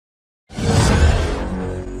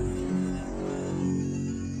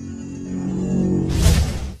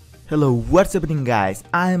Hello, what's happening guys?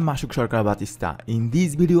 I am Mashuk Sarkar Batista. In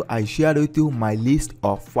this video, I share with you my list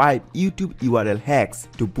of 5 YouTube URL hacks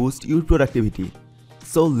to boost your productivity.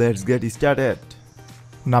 So let's get started.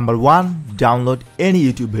 Number 1. Download any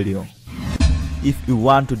YouTube video. If you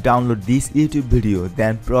want to download this YouTube video,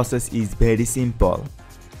 then process is very simple.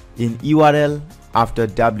 In URL, after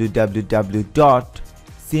www.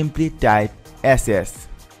 Simply type ss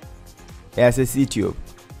YouTube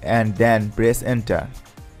and then press enter.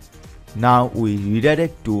 Now we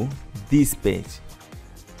redirect to this page,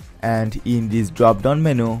 and in this drop down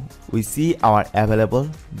menu we see our available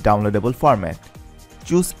downloadable format.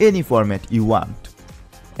 Choose any format you want,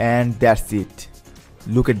 and that's it.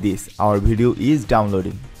 Look at this, our video is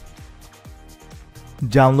downloading.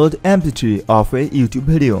 Download MP3 of a YouTube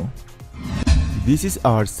video. This is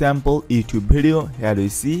our sample YouTube video. Here we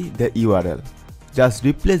see the URL. Just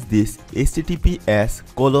replace this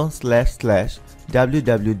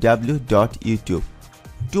https://www.youtube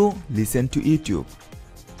to listen to YouTube,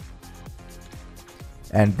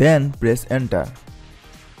 and then press enter.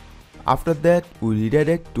 After that, we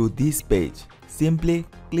redirect to this page. Simply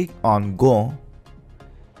click on go,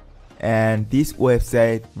 and this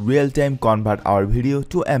website real-time convert our video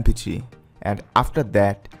to MP3, and after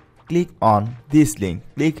that click on this link.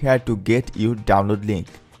 Click here to get your download link,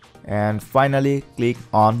 and finally click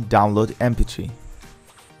on download MP3.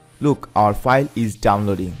 Look, our file is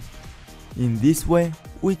downloading. In this way,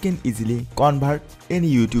 we can easily convert any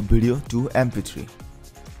YouTube video to MP3.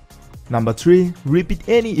 Number 3. Repeat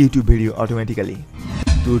any YouTube video automatically.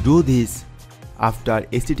 To do this, after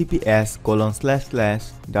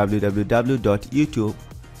https://www.youtube,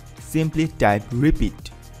 simply type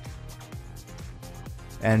repeat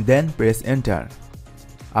and then press enter.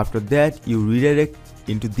 After that, you redirect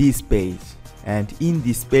into this page, and in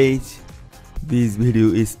this page this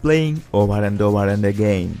video is playing over and over and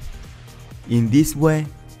again. In this way,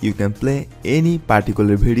 you can play any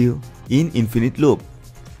particular video in infinite loop.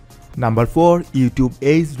 Number 4. YouTube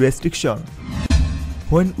age restriction.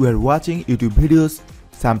 When we are watching YouTube videos,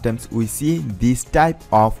 sometimes we see this type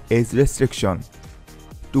of age restriction.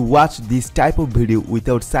 To watch this type of video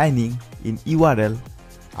without signing in URL,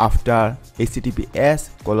 after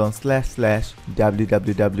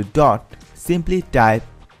https://www. simply type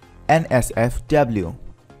nsfw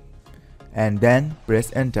and then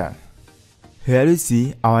press enter. Here you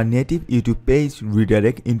see our native YouTube page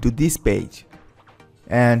redirect into this page,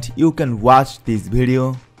 and you can watch this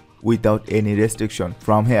video without any restriction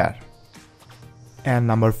from here. And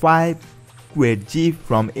number 5. Create GIF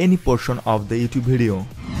from any portion of the YouTube video.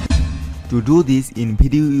 To do this, in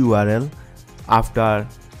video URL, after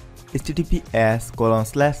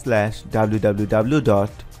https://www.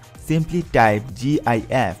 simply type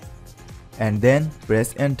GIF and then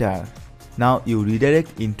press enter. Now you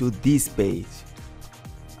redirect into this page.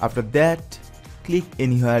 After that, click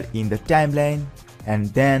anywhere in the timeline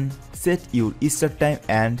and then set your start time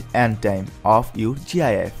and end time of your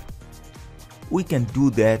GIF. We can do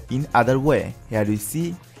that in other way. Here you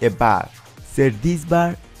see a bar. Set this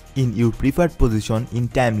bar in your preferred position in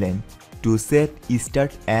timeline to set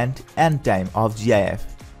start and end time of GIF.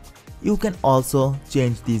 You can also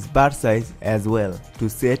change this bar size as well to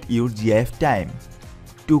set your GIF time.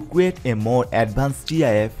 To create a more advanced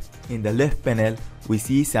GIF, in the left panel we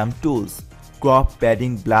see some tools: crop,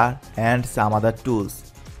 padding, blur, and some other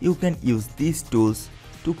tools. You can use these tools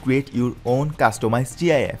to create your own customized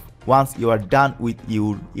GIF. Once you are done with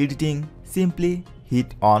your editing, simply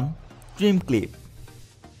hit on trim clip,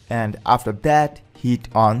 and after that hit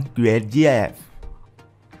on create GIF.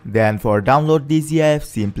 Then for download this GIF,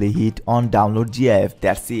 simply hit on download GIF.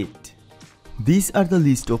 That's it. These are the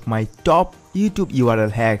list of my top YouTube URL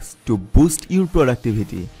hacks to boost your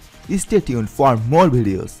productivity. Stay tuned for more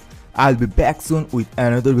videos. I'll be back soon with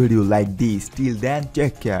another video like this. Till then,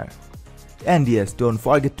 take care. And yes, don't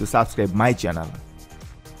forget to subscribe my channel.